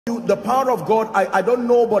The power of God, I don't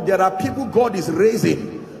know, but there are people God is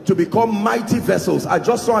raising to become mighty vessels. I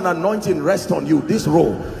just saw an anointing rest on you, this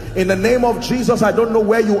row. In the name of Jesus, I don't know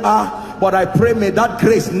where you are, but I pray may that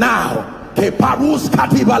grace now, let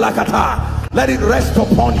it rest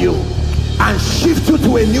upon you and shift you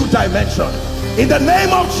to a new dimension. In the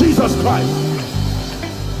name of Jesus Christ.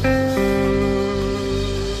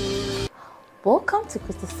 Welcome to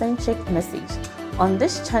Christocentric Message. On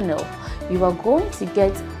this channel, you are going to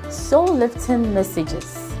get soul-lifting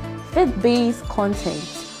messages, faith-based content,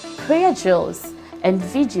 prayer drills, and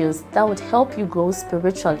videos that would help you grow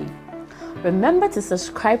spiritually. Remember to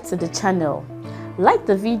subscribe to the channel, like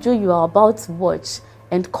the video you are about to watch,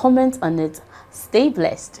 and comment on it. Stay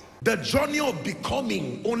blessed. The journey of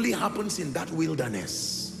becoming only happens in that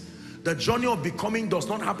wilderness. The journey of becoming does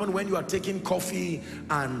not happen when you are taking coffee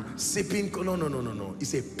and sipping. No.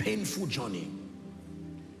 It's a painful journey.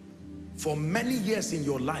 For many years in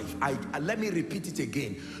your life, let me repeat it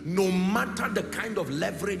again. No matter the kind of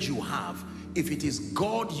leverage you have, if it is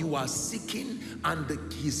God you are seeking and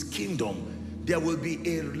his kingdom, there will be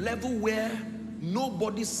a level where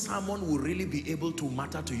nobody's sermon will really be able to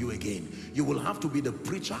matter to you again. You will have to be the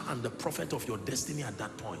preacher and the prophet of your destiny at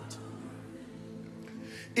that point.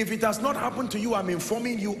 If it has not happened to you, I'm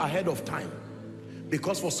informing you ahead of time.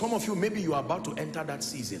 Because for some of you, maybe you are about to enter that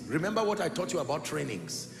season. Remember what I taught you about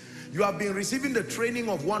trainings. You have been receiving the training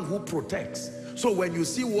of one who protects. So when you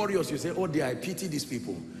see warriors, you say, oh dear, I pity these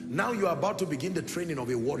people. Now you are about to begin the training of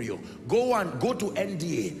a warrior. Go to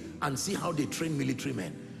NDA and see how they train military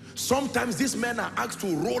men. Sometimes these men are asked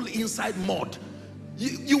to roll inside mud.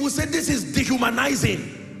 You will say this is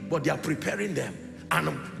dehumanizing, but they are preparing them.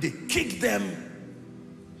 And they kick them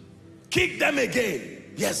again.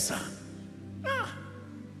 Yes, sir.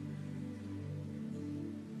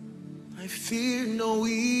 I fear no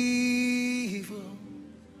evil.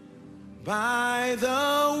 By the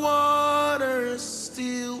waters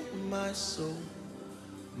still my soul.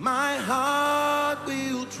 My heart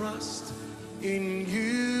will trust in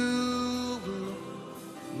you, Lord.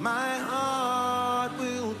 My heart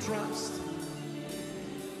will trust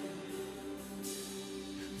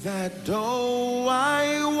that though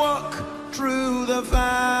I walk through the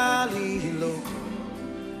valley low,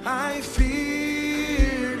 I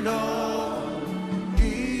fear no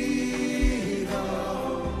evil.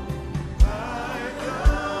 By the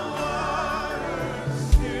waters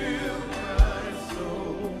still my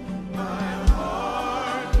soul. My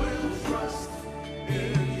heart will trust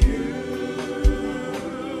in you.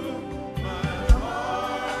 My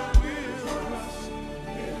heart will trust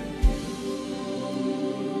in you.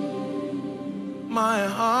 My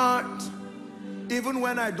heart, even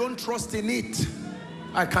when I don't trust in it,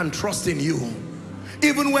 I can trust in you.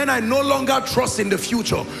 Even when I no longer trust in the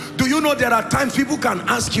future. Do you know there are times people can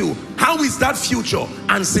ask you, how is that future?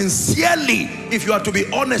 And sincerely, if you are to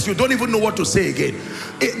be honest, you don't even know what to say again.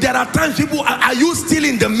 There are times people, are you still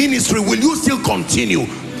in the ministry? Will you still continue?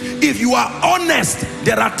 If you are honest,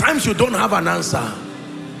 there are times you don't have an answer.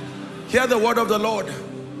 Hear the word of the Lord.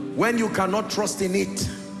 When you cannot trust in it,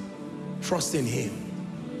 trust in him.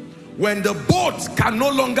 When the boat can no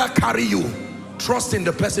longer carry you, trust in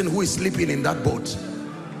the person who is sleeping in that boat.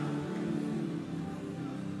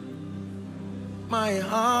 My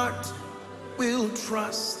heart will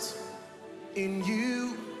trust in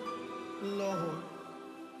you, Lord.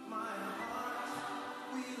 My heart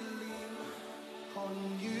will lean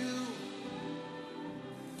on you.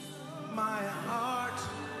 My heart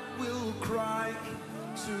will cry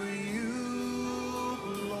to you,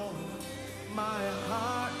 Lord. My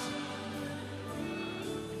heart.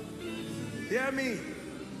 Hear me.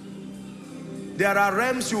 There are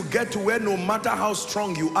realms you get to where no matter how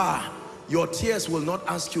strong you are, your tears will not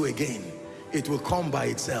ask you again. It will come by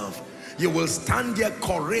itself. You will stand there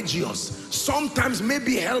courageous, sometimes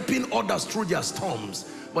maybe helping others through their storms.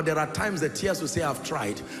 But there are times the tears will say, I've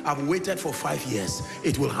tried, I've waited for 5 years.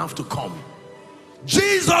 It will have to come.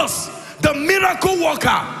 Jesus, the miracle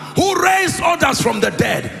worker who raised others from the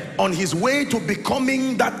dead, on his way to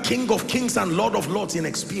becoming that King of Kings and Lord of Lords in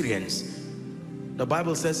experience, the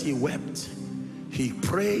Bible says he wept, he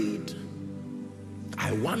prayed.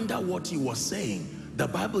 I wonder what he was saying. The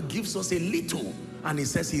Bible gives us a little, and he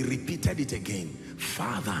says he repeated it again.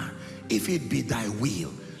 Father, if it be thy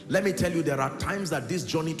will. Let me tell you, there are times that this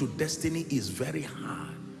journey to destiny is very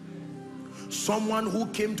hard. Someone who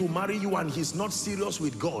came to marry you and he's not serious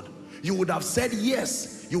with God, you would have said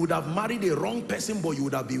yes. You would have married a wrong person, but you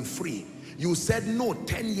would have been free. You said no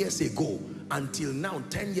 10 years ago, until now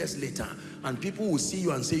 10 years later, and people will see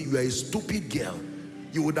you and say you are a stupid girl.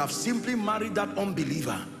 You would have simply married that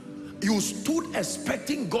unbeliever, You stood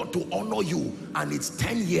expecting God to honor you, and it's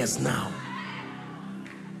 10 years now.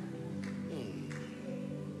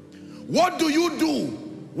 What do you do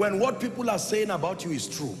when what people are saying about you is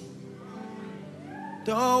true?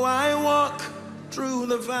 Though I walk through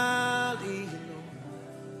the valley,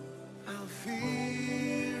 I'll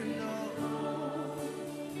fear no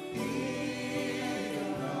evil.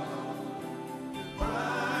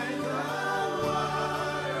 By the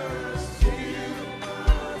waters still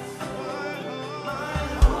my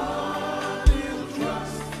heart will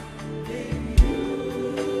trust in you.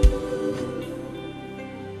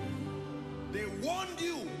 They warned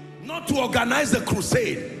you not to organize the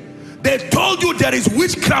crusade. They told you there is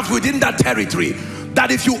witchcraft within that territory, that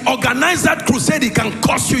if you organize that crusade, it can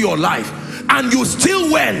cost you your life. And you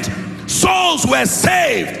still went. Souls were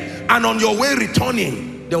saved, and on your way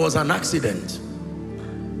returning, there was an accident.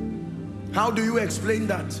 How do you explain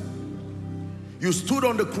that? You stood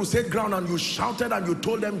on the crusade ground and you shouted and you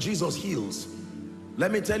told them Jesus heals.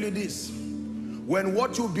 Let me tell you this. When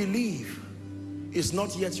what you believe is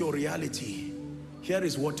not yet your reality, here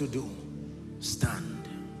is what to do. Stand.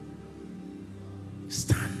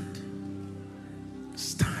 Stand.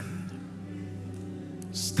 Stand.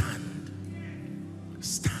 Stand.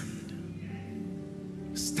 Stand.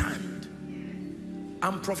 Stand.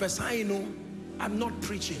 I'm prophesying, I'm not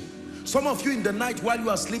preaching. Some of you in the night while you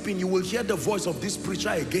are sleeping, you will hear the voice of this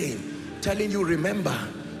preacher again, telling you, remember,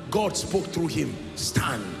 God spoke through him.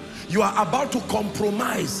 Stand. You are about to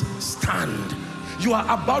compromise. Stand. You are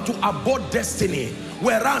about to abort destiny,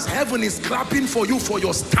 whereas heaven is clapping for you for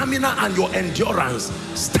your stamina and your endurance.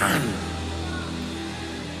 Stand.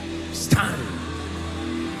 Stand.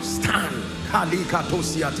 Stand.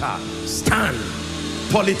 Stand.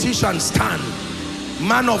 Politicians, stand.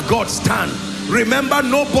 Man of God, stand. Remember,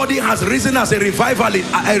 nobody has risen as a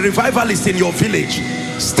revivalist in your village.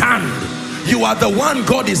 Stand. You are the one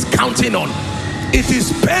God is counting on. It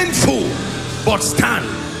is painful, but stand.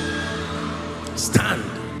 Stand.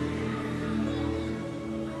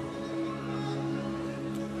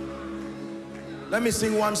 Let me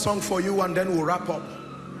sing one song for you and then we'll wrap up.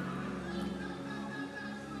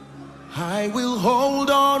 I will hold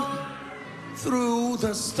on through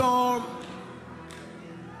the storm.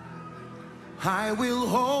 I will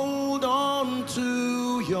hold on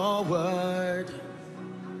to your word.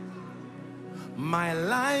 My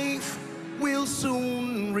life will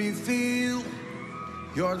soon reveal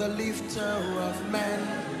you're the lifter of men,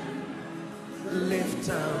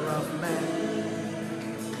 lifter of men.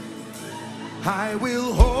 I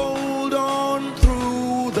will hold on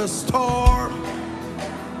through the storm,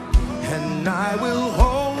 and I will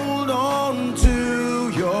hold on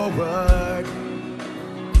to your word.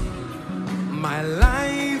 My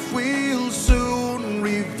life will soon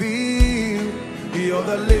reveal you're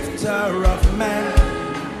the lifter of men.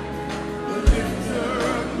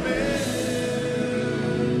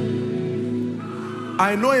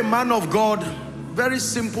 I know a man of God, very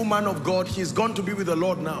simple man of God. He's gone to be with the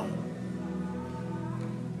Lord now.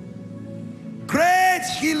 Great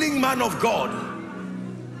healing man of God.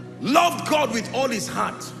 Loved God with all his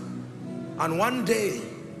heart. And one day,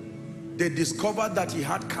 they discovered that he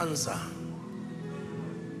had cancer.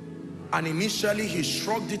 And initially, he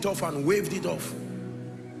shrugged it off and waved it off.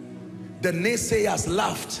 The naysayers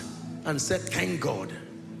laughed and said, thank God.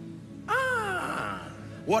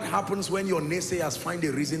 What happens when your naysayers find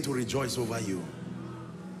a reason to rejoice over you?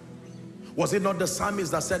 Was it not the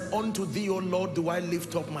psalmist that said, unto thee, O Lord, do I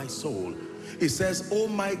lift up my soul? It says, oh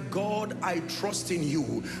my God, I trust in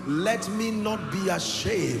you. Let me not be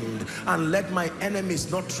ashamed, and let my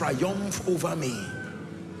enemies not triumph over me.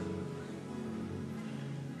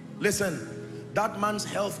 Listen, that man's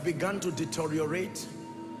health began to deteriorate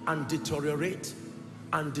and deteriorate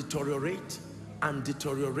and deteriorate and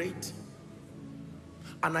deteriorate.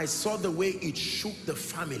 And I saw the way it shook the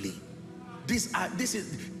family. This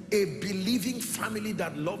is a believing family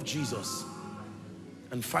that loved Jesus.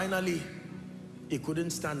 And finally, he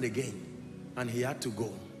couldn't stand again, and he had to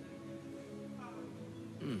go.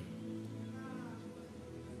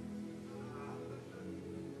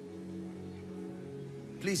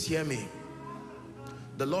 Please hear me.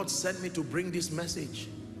 The Lord sent me to bring this message.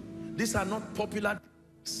 These are not popular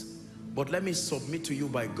things, but let me submit to you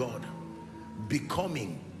by God.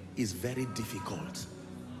 Becoming is very difficult.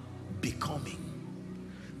 Becoming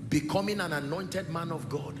an anointed man of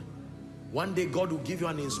God. One day God will give you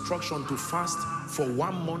an instruction to fast for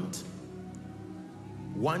 1 month,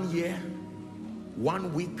 1 year,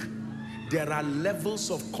 1 week. There are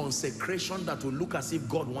levels of consecration that will look as if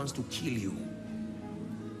God wants to kill you.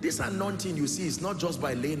 This anointing you see is not just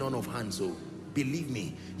by laying on of hands. So Believe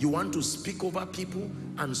me, you want to speak over people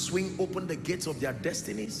and swing open the gates of their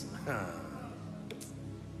destinies?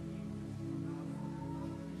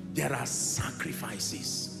 There are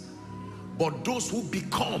sacrifices. But those who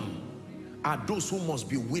become are those who must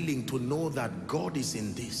be willing to know that God is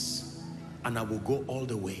in this, and I will go all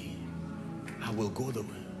the way. I will go the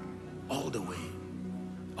way, all the way,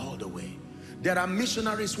 all the way. There are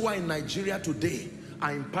missionaries who are in Nigeria today,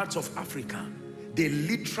 are in parts of Africa. They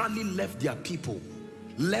literally left their people,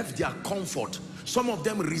 left their comfort. Some of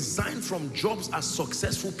them resigned from jobs as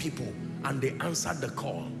successful people, and they answered the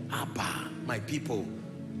call. Abba, my people.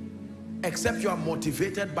 Except you are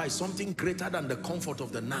motivated by something greater than the comfort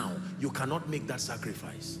of the now, you cannot make that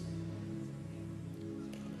sacrifice.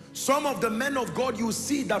 Some of the men of God, you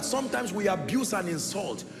see that sometimes we abuse and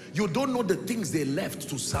insult. You don't know the things they left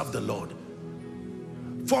to serve the Lord.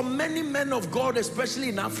 For many men of God, especially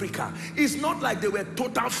in Africa, it's not like they were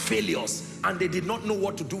total failures and they did not know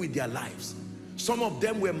what to do with their lives. Some of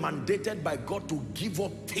them were mandated by God to give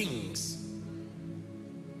up things,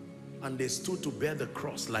 and they stood to bear the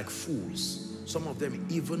cross like fools. Some of them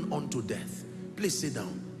even unto death. Please sit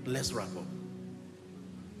down. Let's wrap up.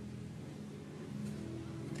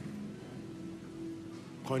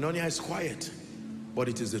 Koinonia is quiet, but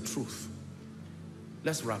it is the truth.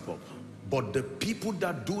 Let's wrap up. But the people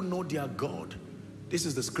that do know their God, this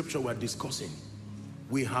is the scripture we're discussing.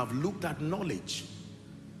 We have looked at knowledge,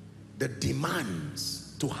 the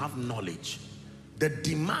demands to have knowledge, the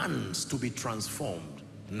demands to be transformed.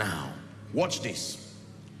 Now, watch this.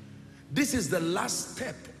 This is the last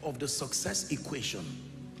step of the success equation,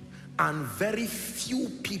 and very few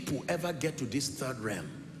people ever get to this third realm,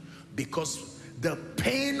 because the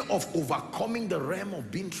pain of overcoming the realm of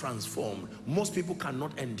being transformed, most people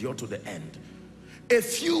cannot endure to the end. A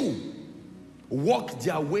few walk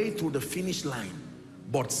their way through the finish line,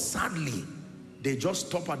 but sadly, they just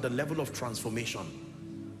stop at the level of transformation.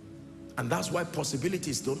 And that's why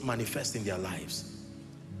possibilities don't manifest in their lives.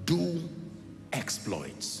 Do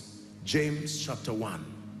exploits. James chapter 1.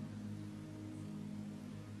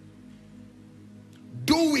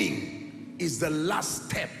 Doing is the last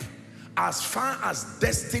step as far as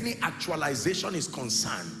destiny actualization is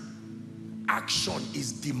concerned. Action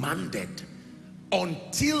is demanded.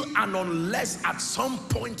 Until and unless at some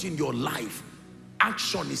point in your life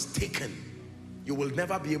action is taken, you will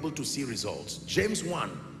never be able to see results. James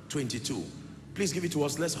 1:22. Please give it to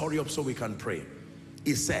us. Let's hurry up so we can pray.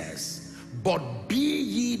 It says, but be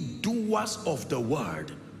ye doers of the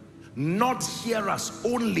word, not hearers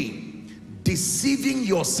only, deceiving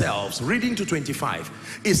yourselves. Reading to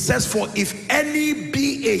 25. It says, for if any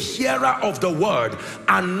be a hearer of the word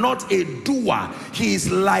and not a doer, he is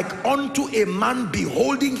like unto a man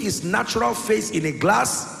beholding his natural face in a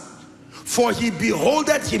glass. For he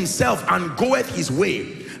beholdeth himself and goeth his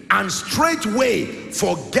way, and straightway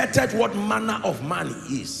forgetteth what manner of man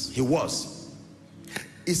he was.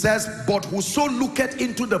 It says, but whoso looketh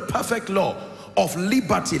into the perfect law of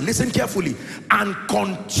liberty, listen carefully, and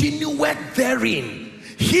continueth therein,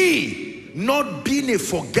 he, not being a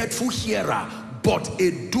forgetful hearer, but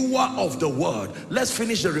a doer of the word. Let's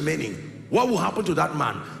finish the remaining. What will happen to that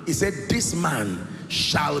man? He said, this man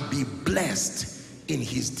shall be blessed in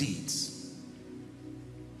his deeds.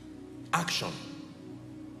 Action.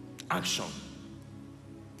 Action.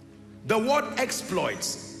 The word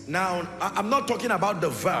exploits. Now, I'm not talking about the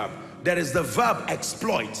verb. There is the verb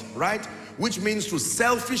exploit, right? Which means to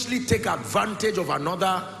selfishly take advantage of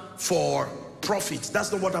another for profit.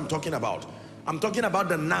 That's not what I'm talking about. I'm talking about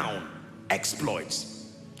the noun,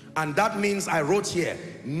 exploits. And that means, I wrote here,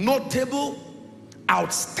 notable,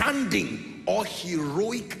 outstanding, or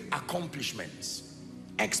heroic accomplishments.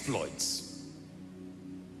 Exploits.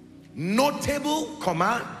 Notable,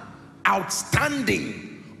 comma, outstanding,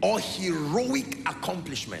 or heroic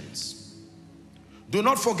accomplishments. Do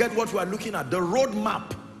not forget what we are looking at, the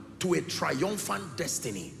roadmap to a triumphant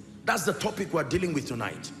destiny. That's the topic we're dealing with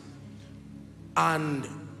tonight. And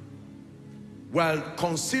while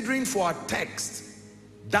considering for our text,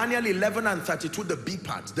 Daniel 11:32, the B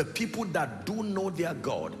part, the people that do know their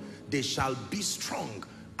God, they shall be strong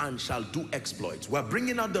and shall do exploits. We're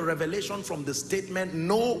bringing out the revelation from the statement,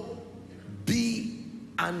 know, be,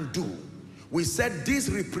 and do. We said these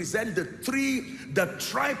represent the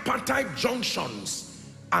tripartite junctions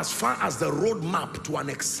as far as the roadmap to an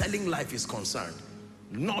excelling life is concerned.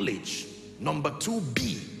 Knowledge. Number 2,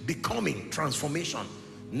 be, becoming, transformation.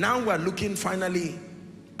 Now we're looking finally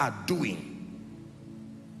at doing.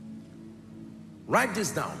 Write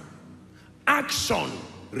this down. Action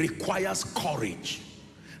requires courage.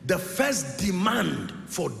 The first demand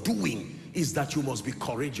for doing is that you must be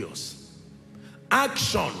courageous.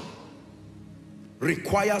 Action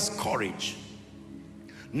requires courage.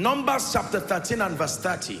 Numbers chapter 13 and verse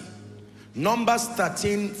 30. Numbers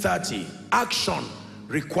 13:30. Action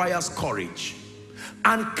requires courage.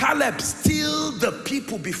 And Caleb stilled the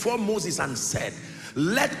people before Moses and said,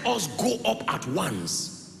 let us go up at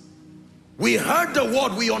once. We heard the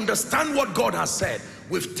word, we understand what God has said.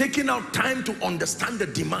 We've taken out time to understand the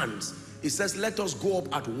demands. He says, let us go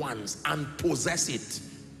up at once and possess it.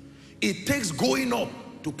 It takes going up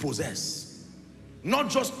to possess. Not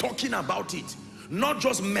just talking about it, not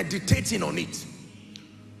just meditating on it.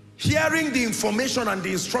 Hearing the information and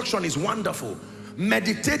the instruction is wonderful.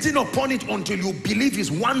 Meditating upon it until you believe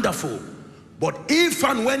is wonderful. But if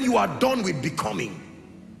and when you are done with becoming,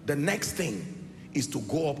 the next thing is to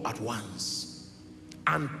go up at once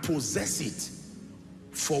and possess it.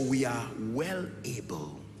 For we are well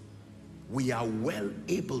able. We are well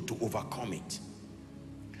able to overcome it.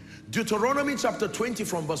 Deuteronomy chapter 20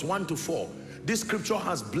 from verse 1 to 4. This scripture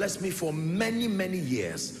has blessed me for many, many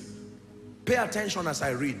years. Pay attention as I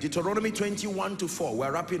read. Deuteronomy 21 to 4.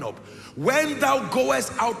 We're wrapping up. When thou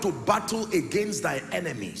goest out to battle against thy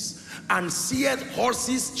enemies, and seest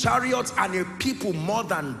horses, chariots, and a people more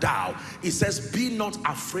than thou, it says, be not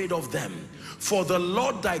afraid of them. For the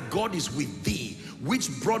Lord thy God is with thee, which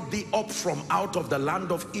brought thee up from out of the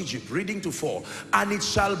land of Egypt. Reading to 4. And it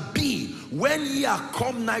shall be, when ye are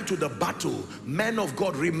come nigh to the battle, men of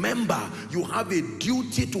God, remember you have a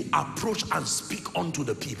duty to approach and speak unto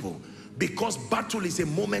the people. Because battle is a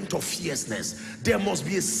moment of fierceness. There must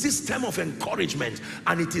be a system of encouragement,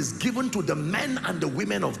 and it is given to the men and the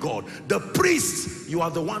women of God. The priests, you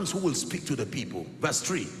are the ones who will speak to the people. Verse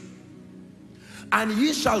 3. And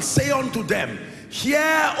ye shall say unto them,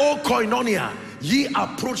 hear, O Koinonia, ye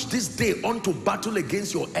approach this day unto battle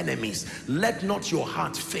against your enemies. Let not your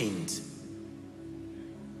heart faint.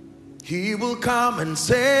 He will come and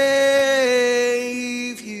save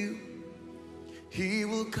you. He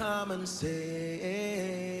will come and save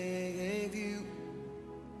you.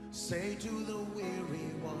 Say to the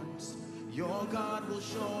weary ones, your God will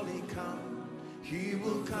surely come. He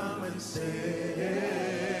will come and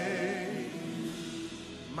save.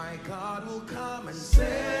 My God will come and save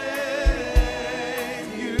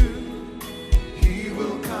you. He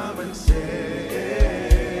will come and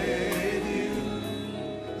save you.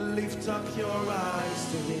 Lift up your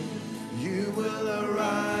eyes to him. You will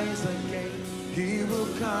arise again. He will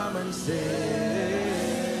come and save.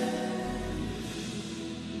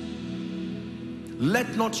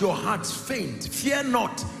 Let not your hearts faint. Fear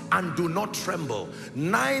not and do not tremble.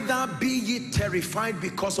 Neither be ye terrified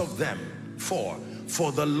because of them. For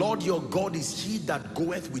the Lord your God is he that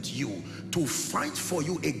goeth with you to fight for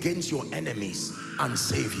you against your enemies and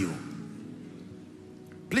save you.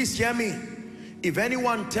 Please hear me. If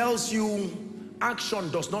anyone tells you action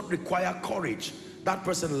does not require courage, that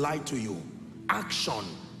person lied to you. Action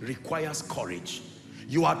requires courage.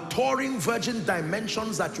 You are touring virgin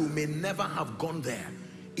dimensions that you may never have gone there.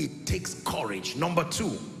 It takes courage. Number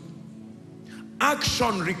 2,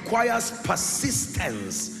 action requires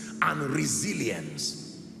persistence and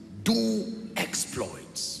resilience. Do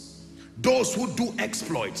exploits. Those who do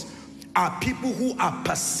exploits are people who are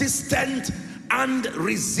persistent and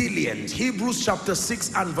resilient. Hebrews chapter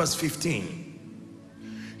 6 and verse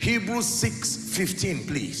 15. Hebrews 6:15,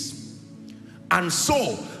 please. And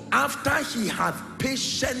so, after he hath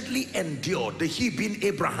patiently endured, the he being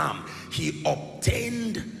Abraham, he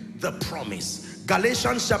obtained the promise.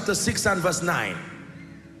 Galatians chapter 6 and verse 9.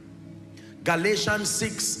 Galatians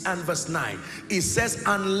 6 and verse 9. It says,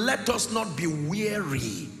 and let us not be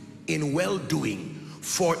weary in well-doing,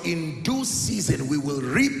 for in due season we will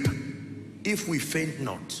reap if we faint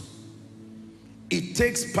not. It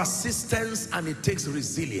takes persistence and it takes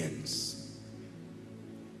resilience.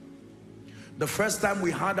 The first time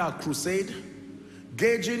we had our crusade,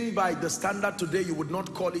 gauging by the standard today, you would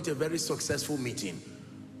not call it a very successful meeting.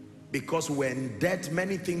 Because when debt,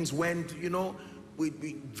 many things went, you know, with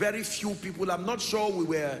very few people. I'm not sure we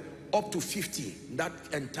were up to 50 in that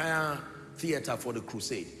entire theater for the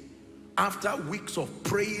crusade. After weeks of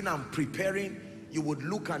praying and preparing, you would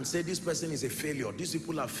look and say, this person is a failure. These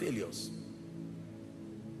people are failures.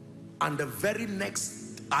 And the very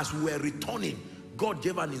next, as we were returning, God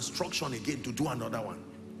gave an instruction again to do another one.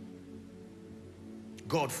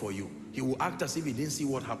 God for you. He will act as if he didn't see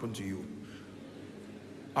what happened to you.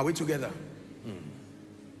 Are we together?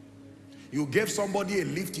 You gave somebody a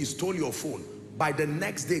lift, he stole your phone. By the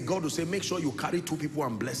next day, God will say, make sure you carry 2 people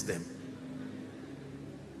and bless them.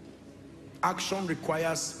 Action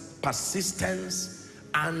requires persistence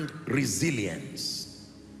and resilience.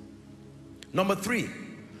 Number 3,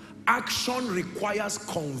 Action requires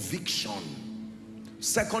conviction.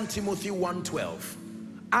 2 Timothy 1:12.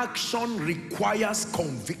 Action requires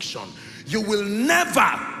conviction. You will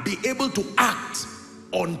never be able to act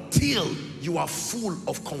until you are full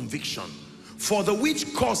of conviction. For the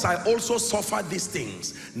which cause I also suffer these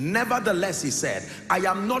things. Nevertheless, he said, I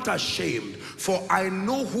am not ashamed, for I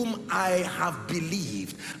know whom I have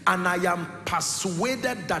believed, and I am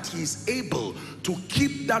persuaded that he is able to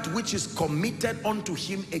keep that which is committed unto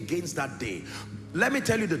him against that day. Let me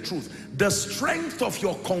tell you the truth. The strength of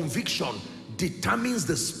your conviction determines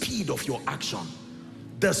the speed of your action.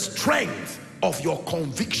 The strength of your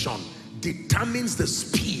conviction determines the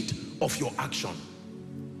speed of your action.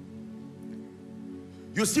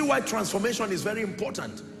 You see why transformation is very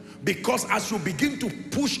important? Because as you begin to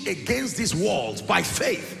push against these walls by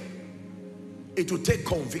faith, it will take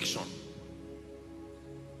conviction.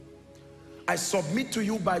 I submit to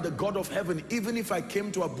you by the God of heaven, even if I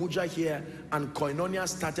came to Abuja here and Koinonia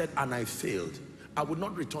started and I failed, I would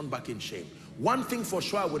not return back in shame. One thing for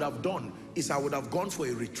sure I would have done is I would have gone for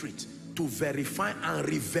a retreat to verify and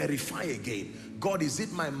re-verify again. God, is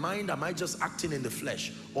it my mind? Am I just acting in the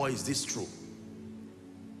flesh? Or is this true?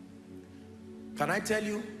 Can I tell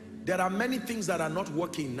you, there are many things that are not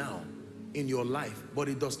working now in your life, but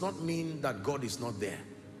it does not mean that God is not there.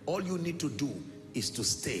 All you need to do is to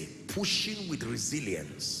stay pushing with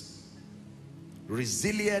resilience.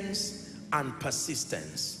 Resilience and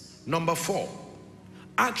persistence. Number 4,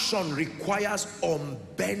 action requires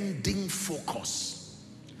unbending focus.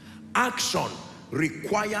 Action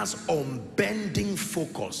requires unbending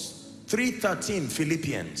focus. 3:13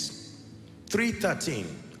 Philippians 3:13.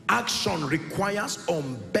 Action requires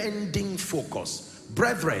unbending focus.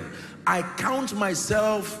 Brethren, I count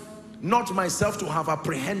myself, not myself to have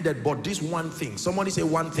apprehended, but this one thing. Somebody say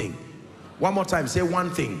one thing. One more time, say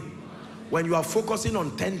one thing. When you are focusing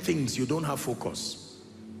on 10 things, you don't have focus.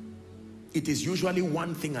 It is usually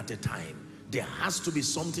one thing at a time. There has to be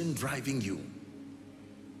something driving you.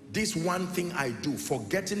 This one thing I do,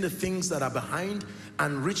 forgetting the things that are behind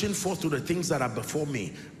and reaching forth to the things that are before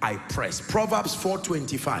me, I press. Proverbs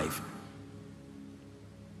 4:25.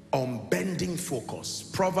 Unbending focus.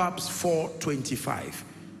 Proverbs 4:25.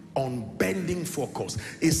 Unbending focus.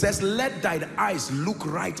 It says, let thine eyes look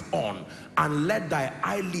right on, and let thy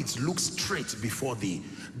eyelids look straight before thee.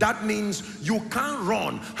 That means you can't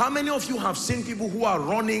run. How many of you have seen people who are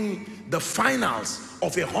running the finals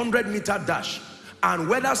of a 100-meter dash, and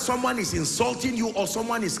whether someone is insulting you or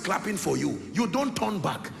someone is clapping for you, you don't turn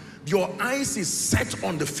back. Your eyes is set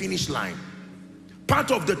on the finish line.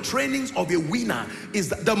 Part of the trainings of a winner is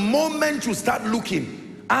that the moment you start looking,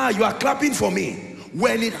 you are clapping for me.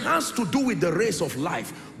 When it has to do with the race of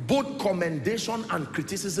life, both commendation and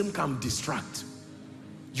criticism can distract.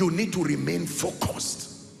 You need to remain focused.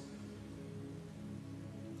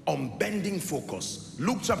 Unbending focus.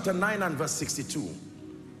 Luke chapter 9 and verse 62.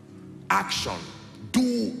 Action.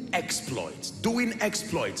 Do exploits. Doing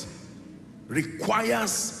exploits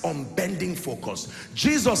requires unbending focus.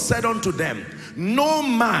 Jesus said unto them, no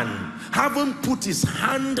man having put his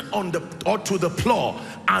hand on to the plow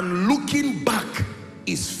and looking back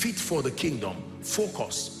is fit for the kingdom.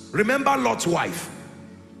 Focus. Remember Lot's wife.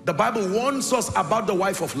 The Bible warns us about the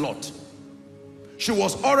wife of Lot. She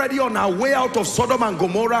was already on her way out of Sodom and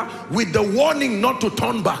Gomorrah with the warning not to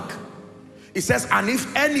turn back. It says, and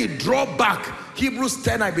if any draw back, Hebrews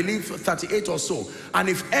 10, I believe, 38 or so, and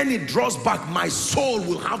if any draws back, my soul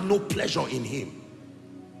will have no pleasure in him.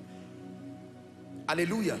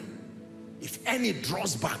 Hallelujah. If any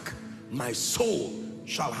draws back, my soul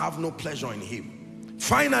shall have no pleasure in him.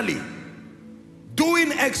 Finally,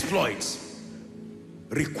 doing exploits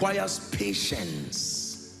requires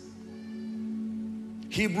patience.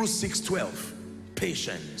 Hebrews 6:12,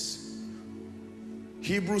 patience.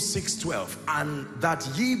 Hebrews 6:12, and that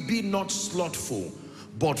ye be not slothful,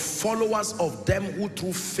 but followers of them who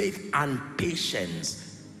through faith and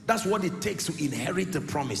patience. That's what it takes to inherit the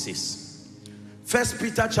promises. 1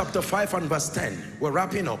 Peter chapter 5 and verse 10. We're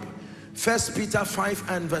wrapping up. 1 Peter 5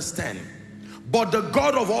 and verse 10. But the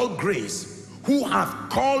God of all grace, who hath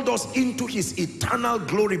called us into his eternal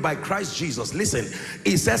glory by Christ Jesus. Listen,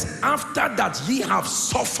 it says, after that ye have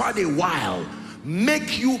suffered a while,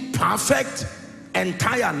 make you perfect,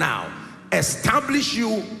 entire now, establish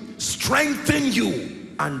you, strengthen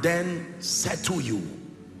you, and then settle you.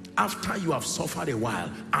 After you have suffered a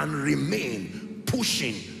while and remain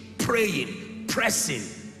pushing, praying, pressing,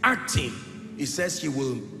 acting, he says he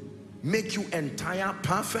will make you entire,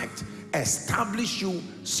 perfect, establish you,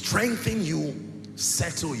 strengthen you,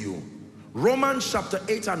 settle you. Romans chapter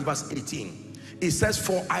 8 and verse 18, it says,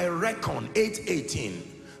 for I reckon, 8:18,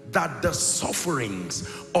 that the sufferings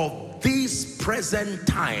of this present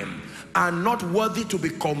time are not worthy to be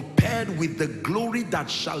compared with the glory that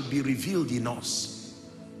shall be revealed in us.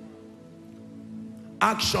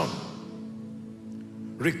 Action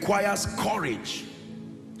requires courage.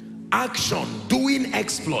 Action, doing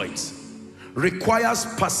exploits, requires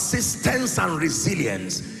persistence and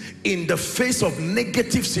resilience in the face of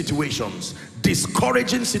negative situations,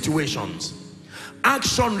 discouraging situations.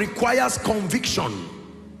 Action requires conviction.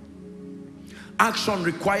 Action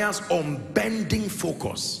requires unbending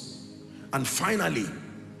focus. And finally,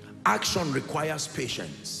 action requires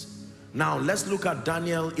patience. Now let's look at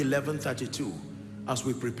Daniel 11:32 as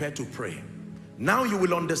we prepare to pray. Now you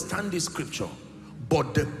will understand this scripture.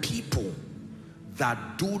 But the people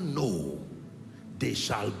that do know, they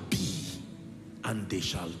shall be and they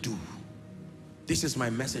shall do. This is my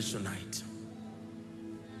message tonight.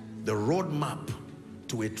 The roadmap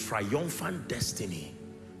to a triumphant destiny,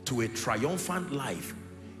 to a triumphant life,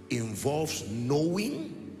 involves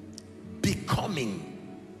knowing, becoming,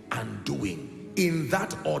 and doing. In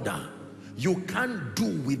that order. You can't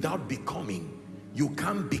do without becoming. You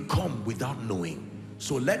can't become without knowing.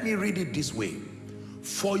 So let me read it this way.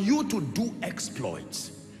 For you to do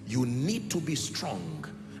exploits, you need to be strong.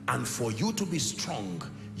 And for you to be strong,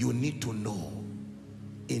 you need to know.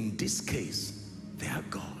 In this case, they are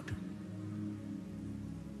God.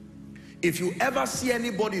 If you ever see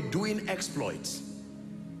anybody doing exploits,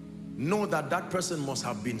 know that that person must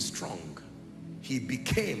have been strong. He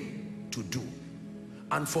became to do.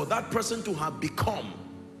 And for that person to have become,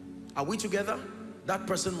 are we together? That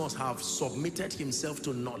person must have submitted himself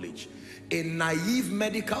to knowledge. A naive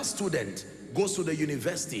medical student goes to the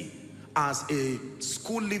university as a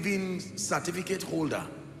school living certificate holder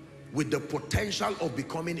with the potential of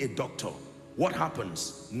becoming a doctor. What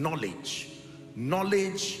happens? Knowledge.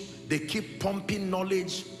 Knowledge. They keep pumping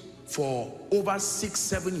knowledge for over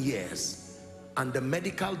 6-7 years, and the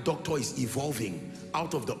medical doctor is evolving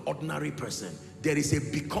out of the ordinary person. There is a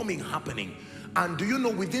becoming happening. And do you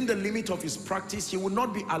know, within the limit of his practice, he will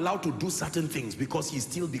not be allowed to do certain things because he's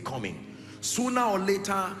still becoming. Sooner or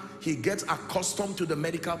later, he gets accustomed to the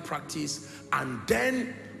medical practice, and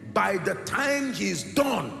then by the time he's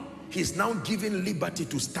done, he's now given liberty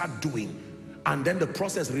to start doing. And then the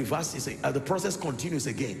process reverses, the process continues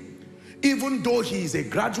again. Even though he is a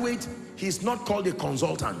graduate, he's not called a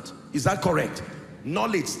consultant. Is that correct?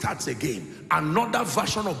 Knowledge starts again. Another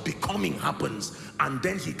version of becoming happens, and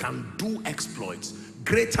then he can do exploits.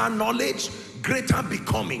 Greater knowledge, greater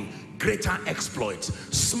becoming, greater exploits.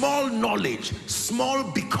 Small knowledge, small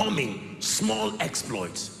becoming, small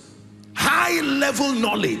exploits. High level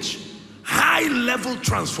knowledge, high level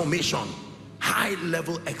transformation, high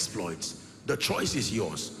level exploits. The choice is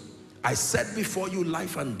yours. I set before you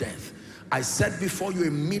life and death. I set before you a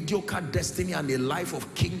mediocre destiny and a life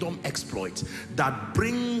of kingdom exploits that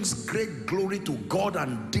brings great glory to God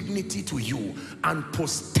and dignity to you and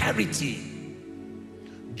posterity,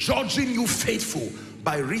 judging you faithful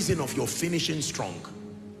by reason of your finishing strong.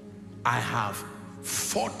 I have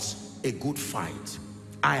fought a good fight.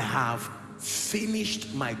 I have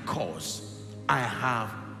finished my cause. I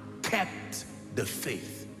have kept the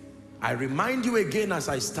faith. I remind you again, as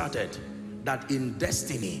I started, that in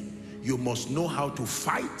destiny, you must know how to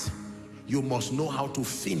fight, you must know how to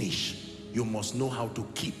finish, you must know how to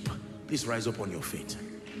keep. Please rise up on your feet.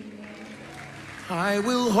 I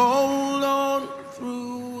will hold on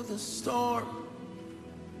through the storm.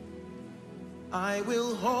 I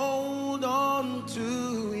will hold on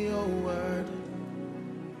to your word.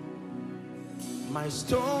 My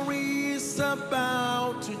story is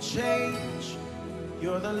about to change.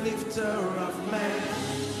 You're the lifter of men.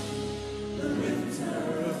 The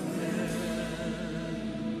lifter of men.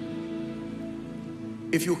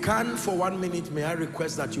 If you can, for 1 minute, may I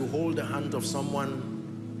request that you hold the hand of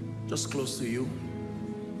someone just close to you.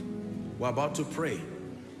 We're about to pray.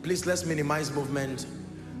 Please, let's minimize movement.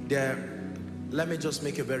 Let me just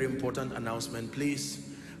make a very important announcement. Please,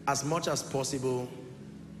 as much as possible,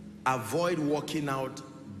 avoid walking out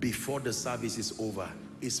before the service is over.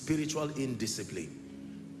 It's spiritual indiscipline.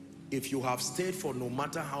 If you have stayed for no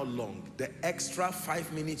matter how long, the extra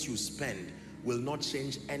 5 minutes you spend will not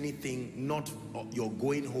change anything, not your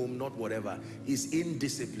going home, not whatever. It's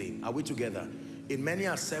indiscipline. Are we together? In many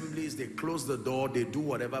assemblies, they close the door, they do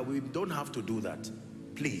whatever. We don't have to do that.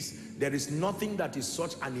 Please, there is nothing that is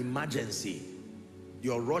such an emergency.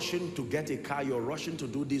 You're rushing to get a car, you're rushing to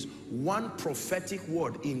do this. One prophetic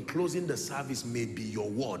word in closing the service may be your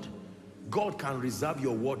word. God can reserve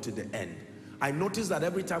your word to the end. I notice that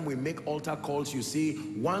every time we make altar calls, you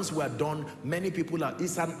see, once we're done, many people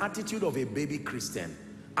it's an attitude of a baby Christian.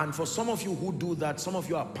 And for some of you who do that, some of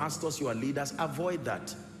you are pastors, you are leaders, avoid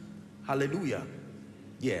that. Hallelujah.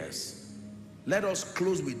 Yes. Let us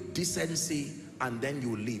close with decency and then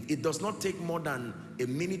you leave. It does not take more than a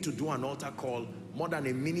minute to do an altar call, more than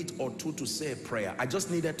a minute or two to say a prayer. I just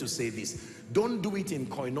needed to say this. Don't do it in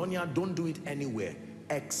Koinonia, don't do it anywhere,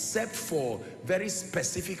 except for very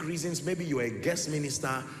specific reasons. Maybe you're a guest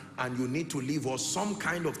minister and you need to leave, or some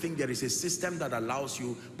kind of thing. There is a system that allows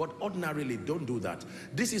you, but ordinarily don't do that.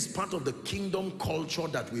 This is part of the kingdom culture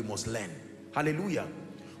that we must learn. Hallelujah.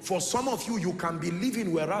 For some of you, you can be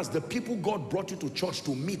living whereas the people God brought you to church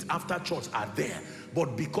to meet after church are there.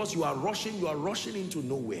 But because you are rushing into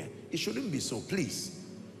nowhere. It shouldn't be so, please.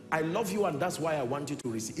 I love you and that's why I want you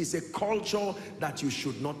to receive. It's a culture that you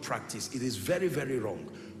should not practice. It is very, very wrong.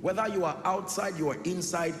 Whether you are outside, you are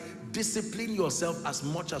inside, discipline yourself as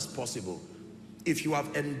much as possible. If you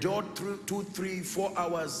have endured through 2, 3, 4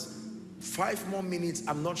 hours, 5 more minutes,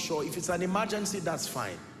 I'm not sure. If it's an emergency, that's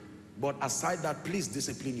fine. But aside that, please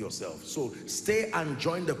discipline yourself. So stay and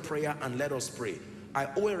join the prayer and let us pray. I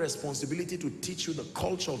owe a responsibility to teach you the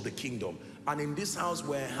culture of the kingdom. And in this house,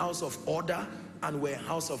 we're a house of order and we're a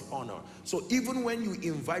house of honor. So even when you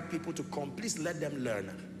invite people to come, please let them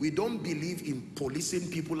learn. We don't believe in policing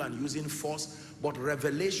people and using force, but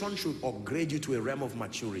revelation should upgrade you to a realm of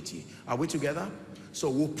maturity. Are we together? So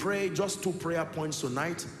we'll pray just 2 prayer points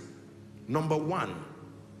tonight. Number 1,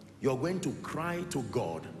 you're going to cry to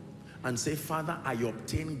God and say, Father, I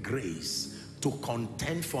obtain grace to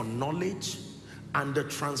contend for knowledge and the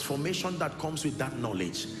transformation that comes with that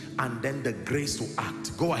knowledge, and then the grace to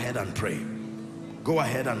act. Go ahead and pray. Go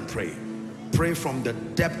ahead and pray. Pray from the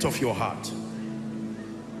depth of your heart.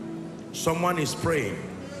 Someone is praying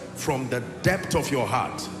from the depth of your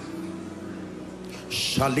heart.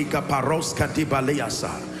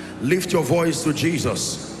 Lift your voice to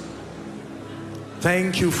Jesus.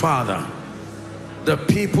 Thank you, Father. The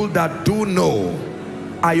people that do know,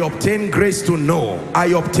 I obtain grace to know. I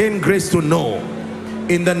obtain grace to know.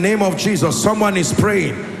 In the name of Jesus, someone is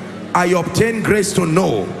praying, I obtain grace to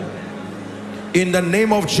know. In the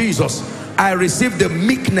name of Jesus, I receive the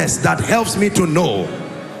meekness that helps me to know.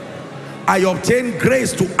 I obtain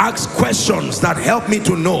grace to ask questions that help me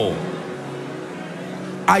to know.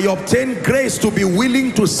 I obtain grace to be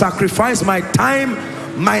willing to sacrifice my time,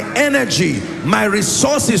 my energy, my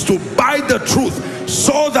resources to buy the truth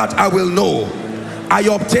so that I will know. I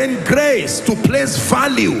obtain grace to place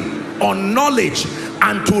value on knowledge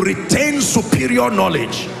and to retain superior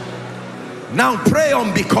knowledge. Now pray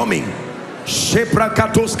on becoming.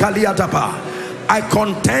 I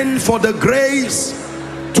contend for the grace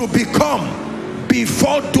to become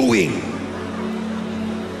before doing.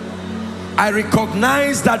 I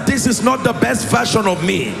recognize that this is not the best version of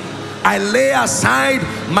me. I lay aside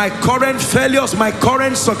my current failures, my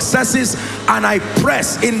current successes, and I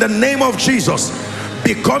press in the name of Jesus,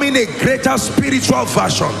 becoming a greater spiritual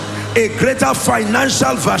version, a greater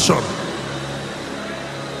financial version,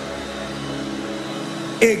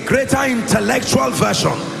 a greater intellectual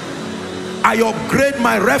version. I upgrade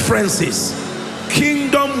my references,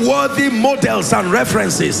 kingdom worthy models and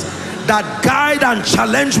references that guide and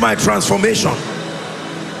challenge my transformation.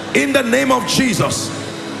 In the name of Jesus,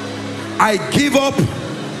 I give up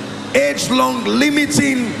age-long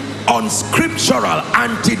limiting, unscriptural,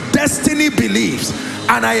 anti-destiny beliefs,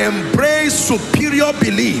 and I embrace superior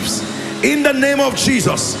beliefs. In the name of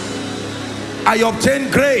Jesus, I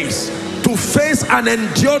obtain grace to face and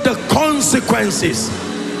endure the consequences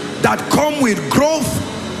that come with growth,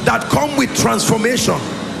 that come with transformation.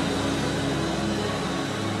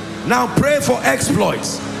 Now pray for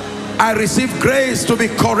exploits. I receive grace to be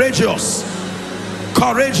courageous.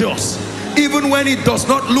 Courageous, even when it does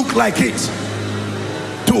not look like it.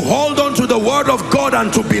 To hold on to the word of God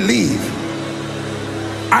and to believe.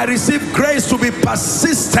 I receive grace to be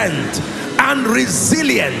persistent and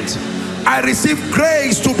resilient. I receive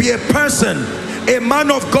grace to be a person, a man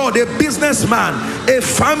of God, a businessman, a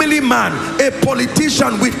family man, a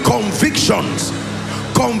politician with convictions.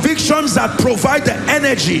 Convictions that provide the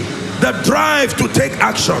energy, the drive to take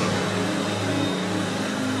action.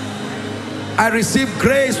 I receive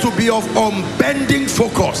grace to be of unbending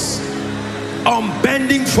focus.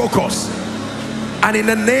 Unbending focus. And in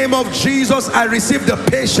the name of Jesus, I receive the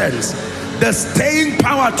patience, the staying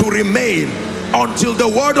power to remain until the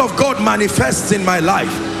word of God manifests in my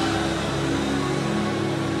life.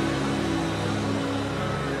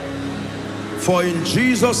 For in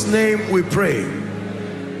Jesus' name we pray.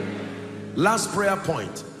 Last prayer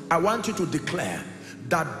point. I want you to declare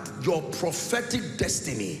that your prophetic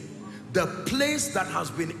destiny, the place that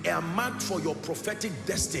has been earmarked for your prophetic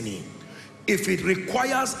destiny, If it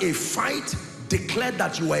requires a fight, declare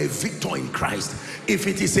that you are a victor in Christ. If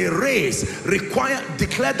it is a race,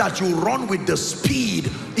 declare that you run with the speed.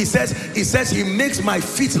 He says he makes my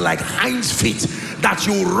feet like hinds feet, that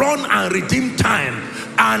you run and redeem time.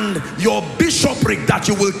 And your bishopric, that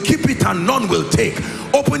you will keep it and none will take.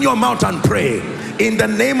 Open your mouth and pray. In the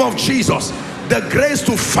name of Jesus, the grace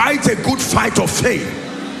to fight a good fight of faith,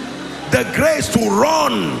 the grace to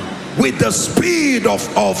run with the speed of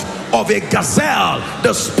a gazelle,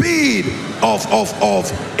 the speed of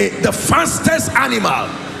the fastest animal,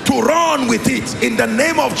 to run with it in the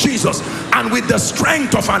name of Jesus, and with the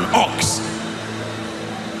strength of an ox.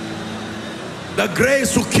 The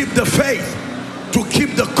grace to keep the faith, to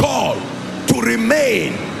keep the call, to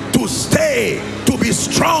remain, to stay, to be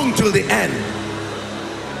strong till the end.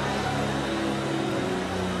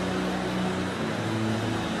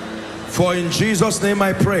 For in Jesus' name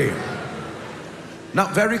I pray. Now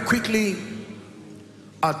very quickly,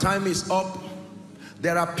 our time is up.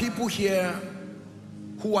 There are people here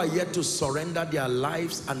who are yet to surrender their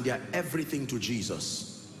lives and their everything to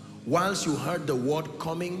Jesus. Once you heard the word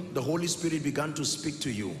coming, the Holy Spirit began to speak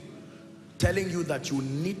to you, telling you that you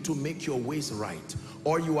need to make your ways right.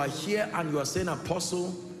 Or you are here and you are saying,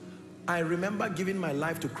 Apostle, I remember giving my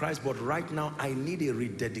life to Christ, but right now I need a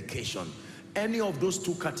rededication. Any of those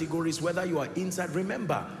two categories, whether you are inside,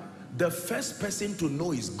 remember, the first person to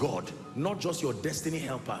know is God, not just your destiny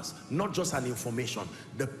helpers, not just an information,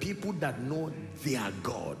 the people that know their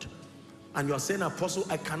God. And you're saying, Apostle,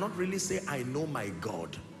 I cannot really say I know my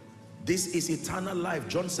God. This is eternal life,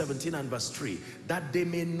 John 17 and verse 3, that they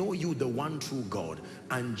may know you, the one true God,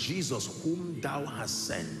 and Jesus whom thou hast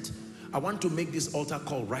sent. I want to make this altar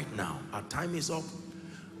call right now. Our time is up.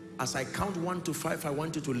 As I count 1 to 5, I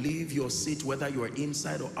want you to leave your seat, whether you are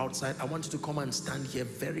inside or outside. I want you to come and stand here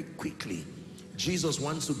very quickly. Jesus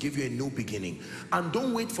wants to give you a new beginning. And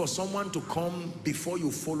don't wait for someone to come before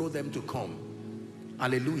you follow them to come.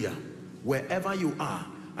 Hallelujah. Wherever you are,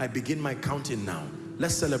 I begin my counting now.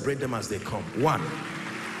 Let's celebrate them as they come. 1.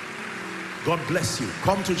 God bless you.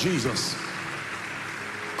 Come to Jesus.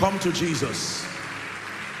 Come to Jesus.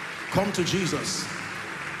 Come to Jesus.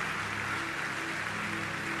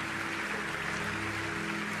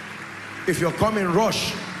 If you're coming,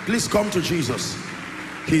 rush. Please come to Jesus.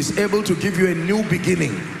 He's able to give you a new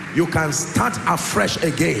beginning. You can start afresh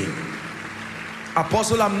again.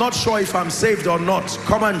 Apostle, I'm not sure if I'm saved or not.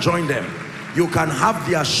 Come and join them. You can have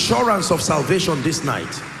the assurance of salvation this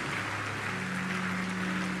night.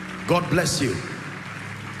 God bless you.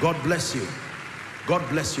 God bless you. God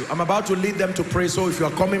bless you. I'm about to lead them to pray, so if you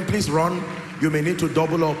are coming, please run. You may need to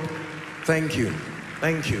double up. Thank you.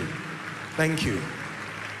 Thank you. Thank you.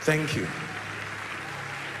 Thank you.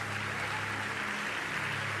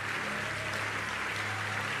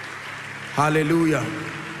 Hallelujah.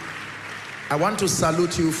 I want to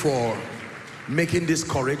salute you for making this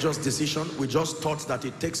courageous decision. We just taught that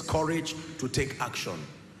it takes courage to take action,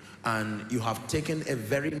 and you have taken a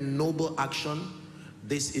very noble action.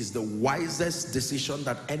 This is the wisest decision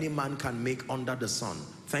that any man can make under the sun.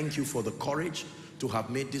 Thank you for the courage to have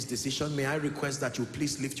made this decision. May I request that you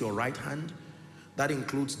please lift your right hand. That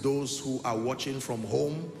includes those who are watching from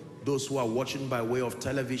home, those who are watching by way of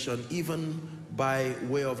television, even by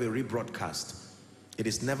way of a rebroadcast. It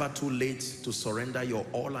is never too late to surrender your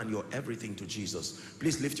all and your everything to Jesus.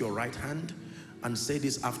 Please lift your right hand and say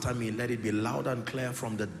this after me. Let it be loud and clear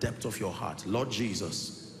from the depth of your heart. Lord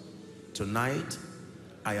Jesus, tonight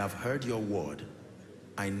I have heard your word.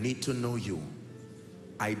 I need to know you.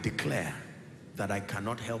 I declare that I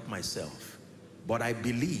cannot help myself, but I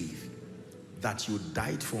believe that you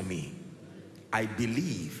died for me. I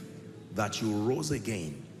believe that you rose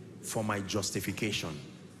again for my justification.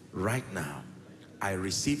 Right now, I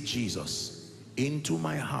receive Jesus into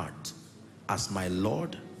my heart as my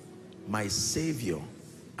Lord, my Savior,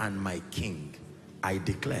 and my King. I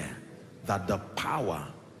declare that the power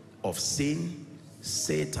of sin,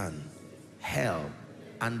 Satan, hell,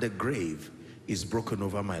 and the grave is broken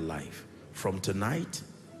over my life. From tonight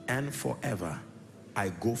and forever, I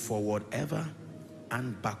go forward ever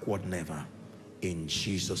and backward never. In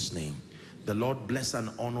Jesus' name. The Lord bless and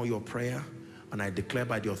honor your prayer, and I declare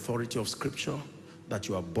by the authority of Scripture that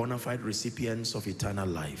you are bona fide recipients of eternal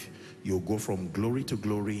life. You'll go from glory to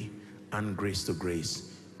glory and grace to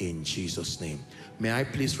grace in Jesus' name. May I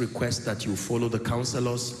please request that you follow the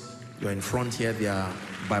counselors. You're in front here. They are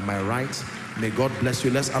by my right. May God bless you.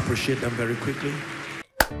 Let's appreciate them very quickly.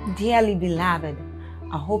 Dearly beloved,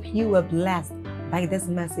 I hope you were blessed by this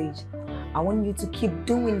message. I want you to keep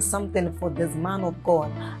doing something for this man of God,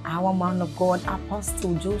 our man of God,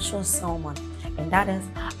 Apostle Joshua Selman. And that is,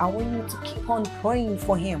 I want you to keep on praying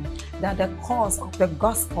for him, that the cause of the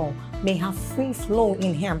gospel may have free flow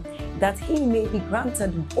in him, that he may be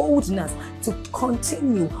granted boldness to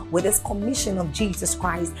continue with this commission of Jesus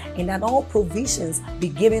Christ, and that all provisions be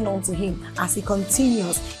given unto him as he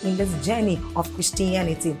continues in this journey of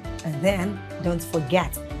Christianity. And then don't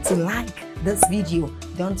forget to like this video.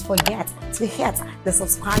 Don't forget to hit the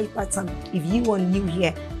subscribe button if you are new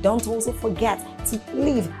here. Don't also forget to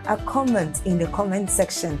leave a comment in the comment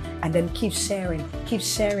section, and then keep sharing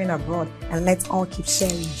abroad, and let's all keep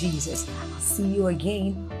sharing Jesus. I'll see you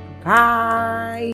again. Bye.